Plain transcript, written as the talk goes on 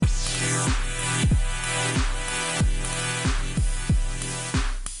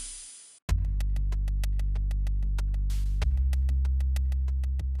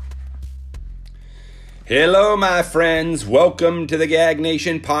Hello, my friends. Welcome to the Gag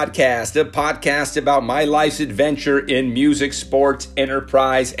Nation podcast, a podcast about my life's adventure in music, sports,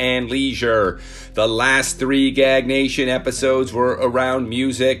 enterprise, and leisure. The last 3 Gag Nation episodes were around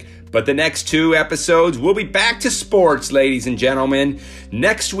music, but the next 2 episodes will be back to sports, ladies and gentlemen.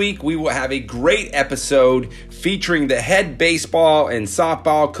 Next week, we will have a great episode featuring the head baseball and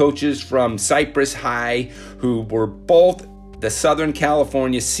softball coaches from Cypress High, who were both the Southern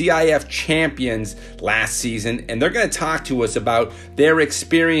California CIF champions last season, and they're going to talk to us about their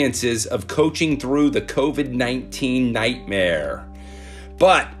experiences of coaching through the COVID-19 nightmare.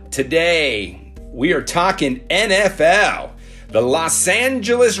 But today, we are talking NFL. The Los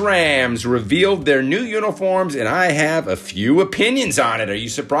Angeles Rams revealed their new uniforms, and I have a few opinions on it. Are you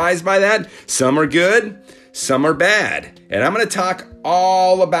surprised by that? Some are good, some are bad. And I'm going to talk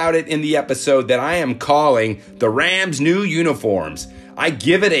all about it in the episode that I am calling the Rams' new uniforms. I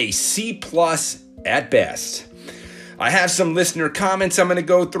give it a C+ at best. I have some listener comments I'm going to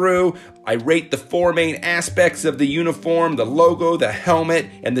go through. I rate the 4 main aspects of the uniform, the logo, the helmet,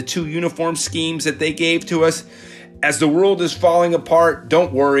 and the 2 uniform schemes that they gave to us. As the world is falling apart,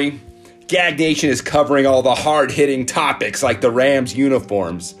 don't worry. Gag Nation is covering all the hard-hitting topics like the Rams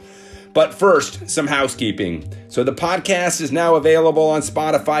uniforms. But first, some housekeeping. So the podcast is now available on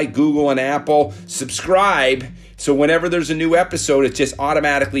Spotify, Google, and Apple. Subscribe so whenever there's a new episode, it just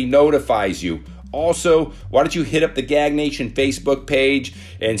automatically notifies you. Also, why don't you hit up the Gag Nation Facebook page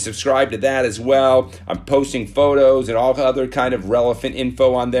and subscribe to that as well. I'm posting photos and all other kind of relevant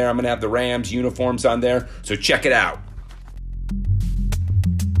info on there. I'm going to have the Rams uniforms on there, so check it out.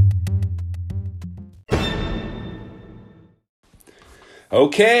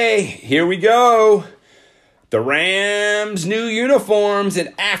 Okay, here we go. The Rams' new uniforms,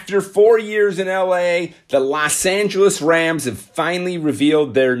 and after 4 years in LA, the Los Angeles Rams have finally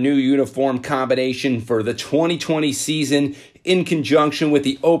revealed their new uniform combination for the 2020 season in conjunction with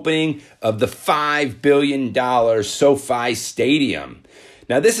the opening of the $5 billion SoFi Stadium.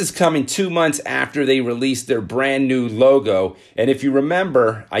 Now, this is coming 2 months after they released their brand new logo. And if you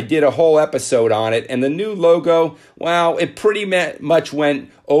remember, I did a whole episode on it. And the new logo, well, it pretty much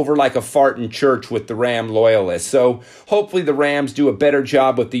went over like a fart in church with the Ram loyalists. So hopefully the Rams do a better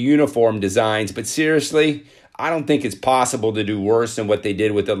job with the uniform designs. But seriously, I don't think it's possible to do worse than what they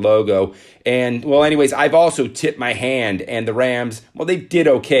did with the logo. And, well, anyways, I've also tipped my hand, and the Rams, well, they did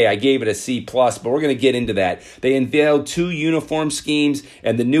okay. I gave it a C+, but we're going to get into that. They unveiled 2 uniform schemes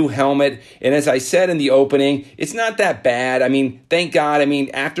and the new helmet. And as I said in the opening, it's not that bad. I mean, thank God. I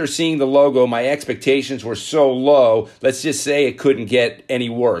mean, after seeing the logo, my expectations were so low. Let's just say it couldn't get any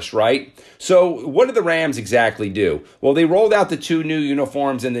worse, right? So what did the Rams exactly do? Well, they rolled out the 2 new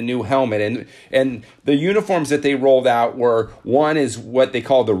uniforms and the new helmet. And the uniforms that they rolled out were, one is what they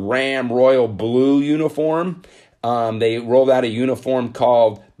call the Ram Royal Blue uniform. They rolled out a uniform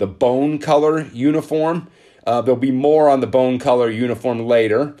called the Bone Color uniform. There'll be more on the Bone Color uniform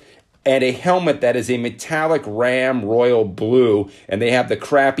later. And a helmet that is a metallic Ram Royal Blue. And they have the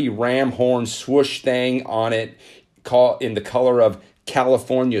crappy Ram horn swoosh thing on it in the color of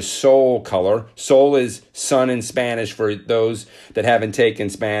California Soul color. Soul is sun in Spanish for those that haven't taken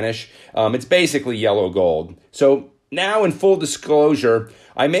Spanish. It's basically yellow gold. So now, in full disclosure,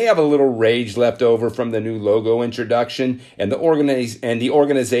 I may have a little rage left over from the new logo introduction and the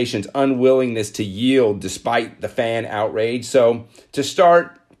organization's unwillingness to yield despite the fan outrage. So to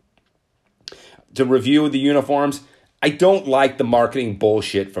start, to review the uniforms, I don't like the marketing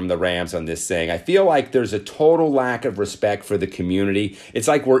bullshit from the Rams on this thing. I feel like there's a total lack of respect for the community. It's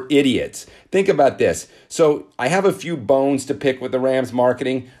like we're idiots. Think about this. So I have a few bones to pick with the Rams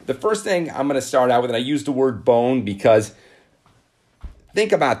marketing. The first thing I'm going to start out with, and I use the word bone because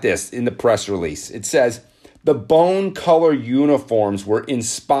think about this in the press release. It says, the bone color uniforms were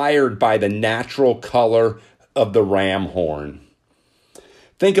inspired by the natural color of the ram horn.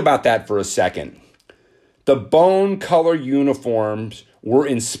 Think about that for a second. The bone color uniforms were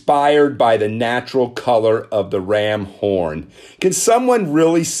inspired by the natural color of the ram horn. Can someone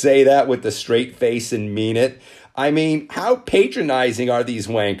really say that with a straight face and mean it? I mean, how patronizing are these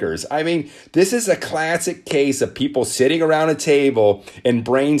wankers? I mean, this is a classic case of people sitting around a table and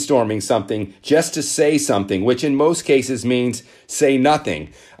brainstorming something just to say something, which in most cases means say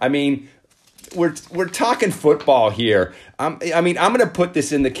nothing. I mean, we're talking football here. I'm going to put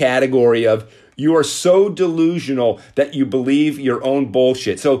this in the category of you are so delusional that you believe your own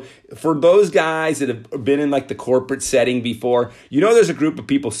bullshit. So for those guys that have been in like the corporate setting before, you know there's a group of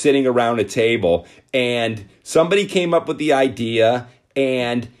people sitting around a table and somebody came up with the idea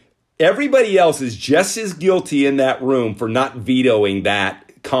and everybody else is just as guilty in that room for not vetoing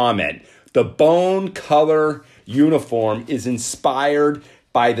that comment. The bone color uniform is inspired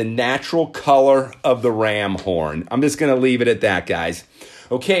by the natural color of the ram horn. I'm just going to leave it at that, guys.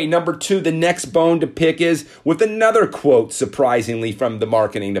 Okay, number 2, the next bone to pick is with another quote, surprisingly, from the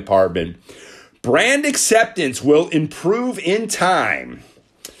marketing department. Brand acceptance will improve in time.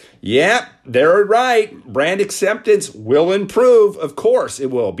 Yeah, they're right. Brand acceptance will improve. Of course it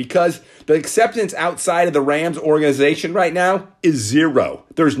will, because the acceptance outside of the Rams organization right now is zero.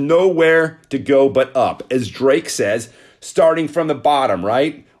 There's nowhere to go but up, as Drake says, starting from the bottom,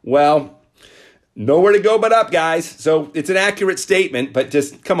 right? Well, nowhere to go but up, guys. So it's an accurate statement, but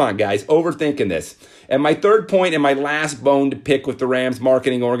just come on, guys, overthinking this. And my third point and my last bone to pick with the Rams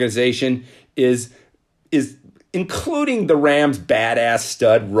marketing organization is including the Rams' badass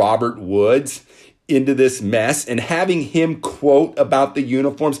stud, Robert Woods, into this mess and having him quote about the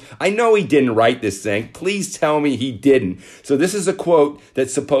uniforms. I know he didn't write this thing. Please tell me he didn't. So this is a quote that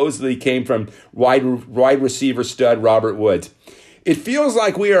supposedly came from wide receiver stud Robert Woods. It feels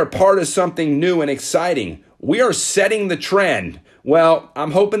like we are a part of something new and exciting. We are setting the trend. Well,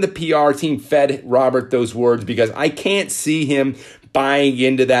 I'm hoping the PR team fed Robert those words, because I can't see him buying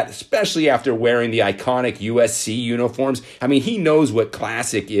into that, especially after wearing the iconic USC uniforms. I mean, he knows what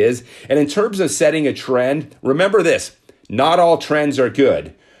classic is. And in terms of setting a trend, remember this, not all trends are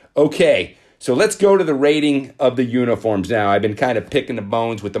good. Okay, so let's go to the rating of the uniforms now. I've been kind of picking the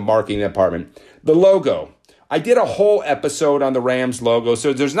bones with the marketing department. The logo. I did a whole episode on the Rams logo,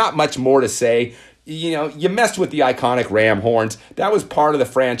 so there's not much more to say. You know, you messed with the iconic ram horns. That was part of the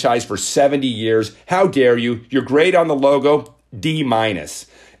franchise for 70 years. How dare you? You're great on the logo. D-.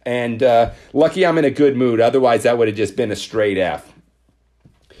 And lucky I'm in a good mood. Otherwise, that would have just been a straight F.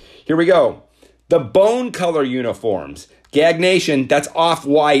 Here we go. The bone color uniforms. Gag Nation, that's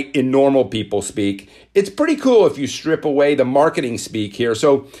off-white in normal people speak. It's pretty cool if you strip away the marketing speak here.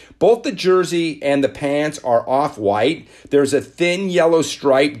 So both the jersey and the pants are off-white. There's a thin yellow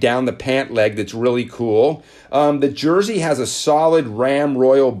stripe down the pant leg that's really cool. The jersey has a solid Ram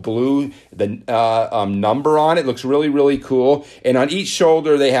Royal blue number on it. Looks really, really cool. And on each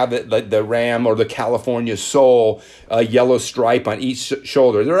shoulder, they have the Ram or the California Soul yellow stripe on each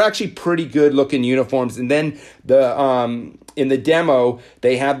shoulder. They're actually pretty good looking uniforms. And then in the demo,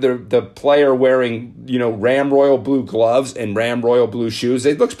 they have the player wearing, Ram Royal blue gloves and Ram Royal blue shoes.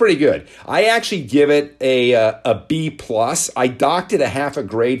 It looks pretty good. I actually give it a B+. I docked it a half a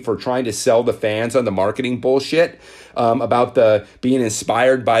grade for trying to sell the fans on the marketing bullshit about the being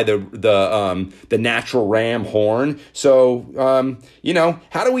inspired by the natural ram horn. So,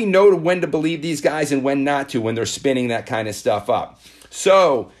 how do we know when to believe these guys and when not to when they're spinning that kind of stuff up?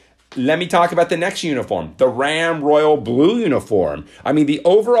 So let me talk about the next uniform, the Ram Royal blue uniform. I mean, the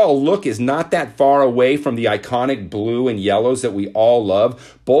overall look is not that far away from the iconic blue and yellows that we all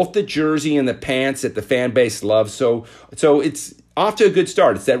love. Both the jersey and the pants that the fan base loves. So it's off to a good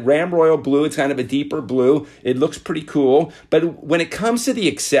start. It's that Ram Royal blue. It's kind of a deeper blue. It looks pretty cool. But when it comes to the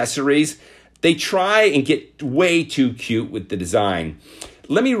accessories, they try and get way too cute with the design.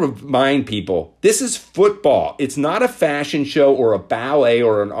 Let me remind people, this is football. It's not a fashion show or a ballet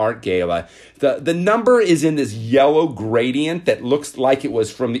or an art gala. The number is in this yellow gradient that looks like it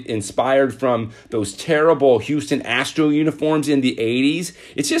was inspired from those terrible Houston Astro uniforms in the 80s.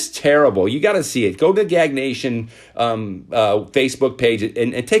 It's just terrible. You got to see it. Go to the Gag Nation Facebook page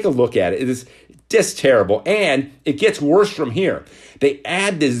and take a look at it. It is just terrible. And it gets worse from here. They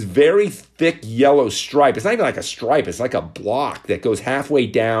add this very thick yellow stripe. It's not even like a stripe. It's like a block that goes halfway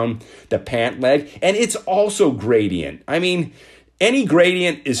down the pant leg. And it's also gradient. I mean, any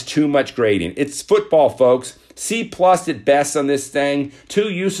gradient is too much gradient. It's football, folks. C+ at best on this thing.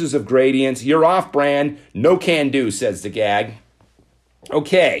 2 uses of gradients. You're off brand. No can do, says the gag.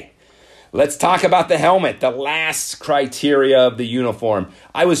 Okay. Let's talk about the helmet, the last criteria of the uniform.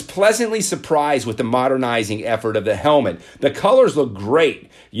 I was pleasantly surprised with the modernizing effort of the helmet. The colors look great,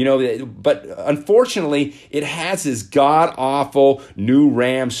 but unfortunately, it has this god-awful new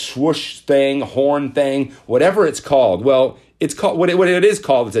Ram swoosh thing, horn thing, whatever it's called. Well, it's called what it is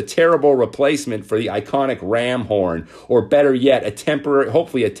called is a terrible replacement for the iconic ram horn, or better yet,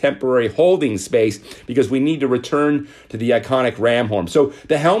 hopefully a temporary holding space, because we need to return to the iconic ram horn. So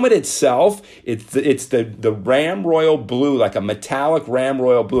the helmet itself, it's the Ram Royal blue, like a metallic Ram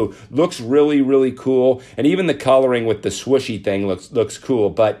Royal blue, looks really, really cool, and even the coloring with the swooshy thing looks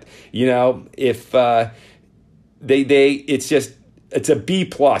cool. But if it's a B+.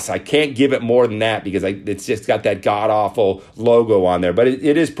 I can't give it more than that because it's just got that god-awful logo on there. But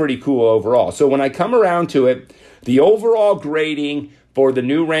it is pretty cool overall. So when I come around to it, the overall grading for the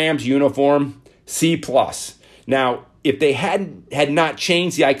new Rams uniform, C+. Now, if they had not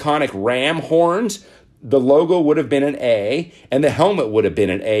changed the iconic ram horns, the logo would have been an A and the helmet would have been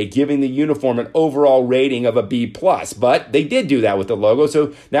an A, giving the uniform an overall rating of a B+. But they did do that with the logo,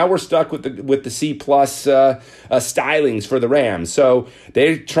 so now we're stuck with the C+ stylings for the Rams. So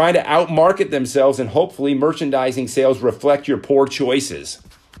they're trying to outmarket themselves, and hopefully merchandising sales reflect your poor choices.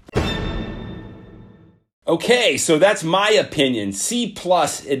 Okay, so that's my opinion, C+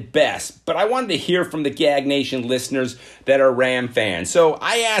 at best, but I wanted to hear from the Gag Nation listeners that are Ram fans. So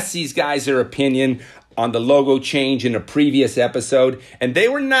I asked these guys their opinion on the logo change in a previous episode, and they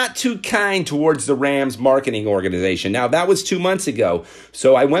were not too kind towards the Rams marketing organization. Now, that was 2 months ago,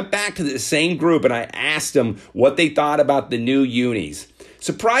 so I went back to the same group and I asked them what they thought about the new unis.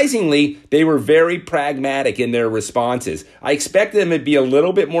 Surprisingly, they were very pragmatic in their responses. I expected them to be a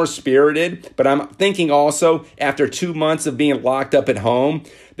little bit more spirited, but I'm thinking also after 2 months of being locked up at home,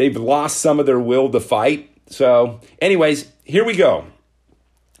 they've lost some of their will to fight. So anyways, here we go.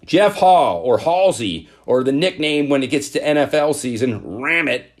 Jeff Hall, or Halsey, or the nickname when it gets to NFL season, Ram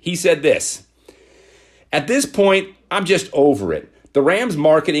It, he said this: "At this point, I'm just over it. The Rams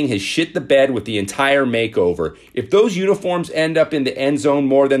marketing has shit the bed with the entire makeover. If those uniforms end up in the end zone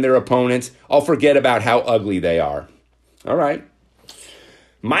more than their opponents, I'll forget about how ugly they are." All right.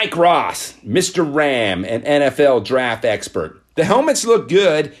 Mike Ross, Mr. Ram, an NFL draft expert. "The helmets look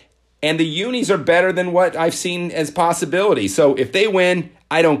good, and the unis are better than what I've seen as possibilities. So if they win,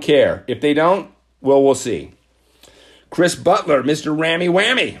 I don't care. If they don't, well, we'll see." Chris Butler, Mr. Rammy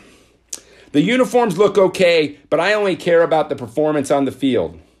Whammy. "The uniforms look okay, but I only care about the performance on the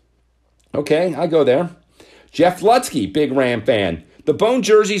field." Okay, I go there. Jeff Lutsky, big Ram fan. "The bone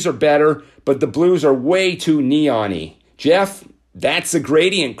jerseys are better, but the blues are way too neon-y." Jeff, that's the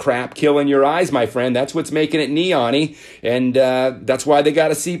gradient crap killing your eyes, my friend. That's what's making it neon-y, and that's why they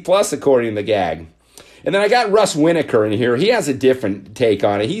got a C+ according to the Gag. And then I got Russ Winokur in here. He has a different take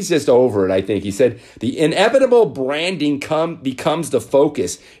on it. He's just over it, I think. He said, "The inevitable branding becomes the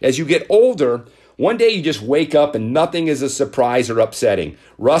focus. As you get older, one day you just wake up and nothing is a surprise or upsetting."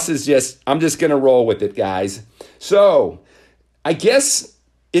 Russ is I'm just going to roll with it, guys. So I guess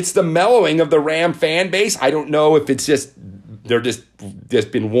it's the mellowing of the Ram fan base. I don't know if it's they're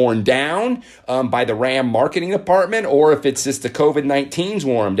just been worn down by the Ram marketing department, or if it's just the COVID-19's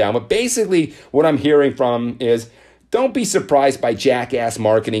worn them down. But basically what I'm hearing from is, don't be surprised by jackass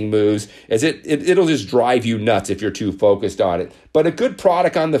marketing moves, as it'll just drive you nuts if you're too focused on it. But a good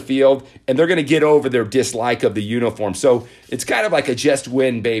product on the field, and they're going to get over their dislike of the uniform. So it's kind of like a just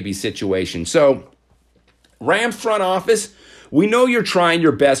win, baby situation. So Rams front office, we know you're trying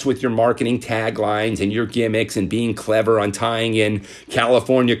your best with your marketing taglines and your gimmicks and being clever on tying in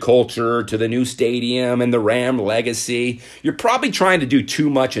California culture to the new stadium and the Ram legacy. You're probably trying to do too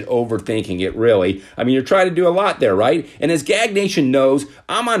much and overthinking it, really. I mean, you're trying to do a lot there, right? And as Gag Nation knows,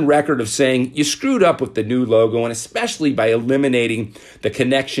 I'm on record of saying you screwed up with the new logo, and especially by eliminating the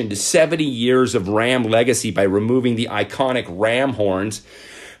connection to 70 years of Ram legacy by removing the iconic Ram horns.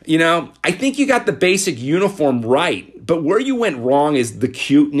 You know, I think you got the basic uniform right, but where you went wrong is the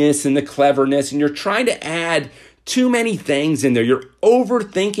cuteness and the cleverness, and you're trying to add too many things in there. You're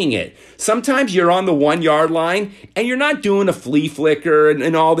overthinking it. Sometimes you're on the 1 yard line and you're not doing a flea flicker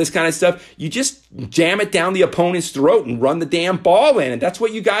and all this kind of stuff. You just jam it down the opponent's throat and run the damn ball in. And that's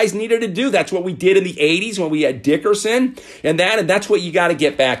what you guys needed to do. That's what we did in the 80s when we had Dickerson and that's what you got to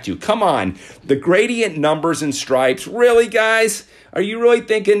get back to. Come on. The gradient numbers and stripes. Really, guys? Are you really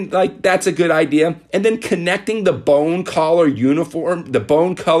thinking like that's a good idea? And then connecting the bone color uniforms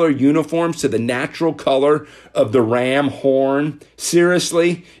to the natural color of the Ram horn.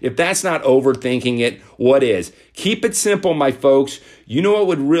 Seriously, if that's not overthinking it, what is? Keep it simple, my folks. You know what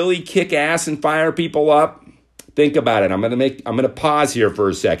would really kick ass and fire people up? Think about it. I'm gonna pause here for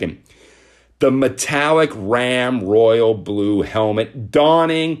a second. The metallic Ram royal blue helmet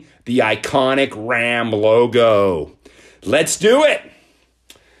donning the iconic Ram logo. Let's do it.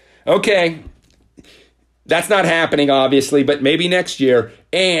 Okay, that's not happening, obviously, but maybe next year.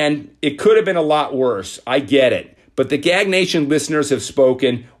 And it could have been a lot worse. I get it. But the Gag Nation listeners have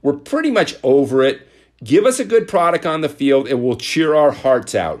spoken. We're pretty much over it. Give us a good product on the field, and we'll cheer our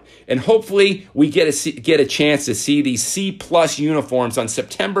hearts out. And hopefully we get a chance to see these C+ uniforms on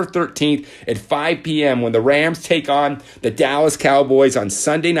September 13th at 5 p.m. when the Rams take on the Dallas Cowboys on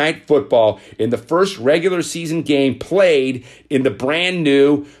Sunday Night Football in the first regular season game played in the brand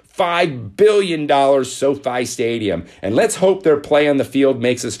new $5 billion SoFi Stadium. And let's hope their play on the field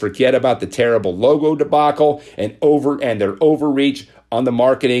makes us forget about the terrible logo debacle and their overreach on the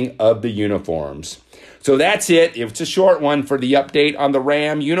marketing of the uniforms. So that's it. It's a short one for the update on the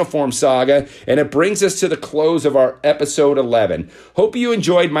Ram uniform saga, and it brings us to the close of our episode 11. Hope you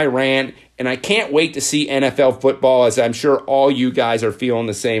enjoyed my rant, and I can't wait to see NFL football, as I'm sure all you guys are feeling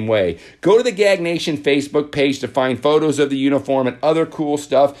the same way. Go to the Gag Nation Facebook page to find photos of the uniform and other cool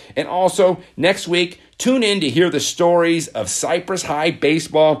stuff. And also, next week, tune in to hear the stories of Cypress High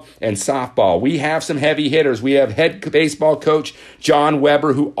baseball and softball. We have some heavy hitters. We have head baseball coach John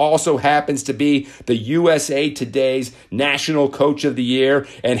Weber, who also happens to be the USA Today's National Coach of the Year,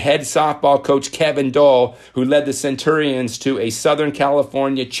 and head softball coach Kevin Dole, who led the Centurions to a Southern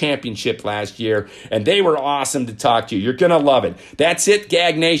California championship last year. And they were awesome to talk to. You're going to love it. That's it,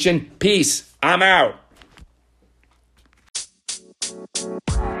 Gag Nation. Peace. I'm out.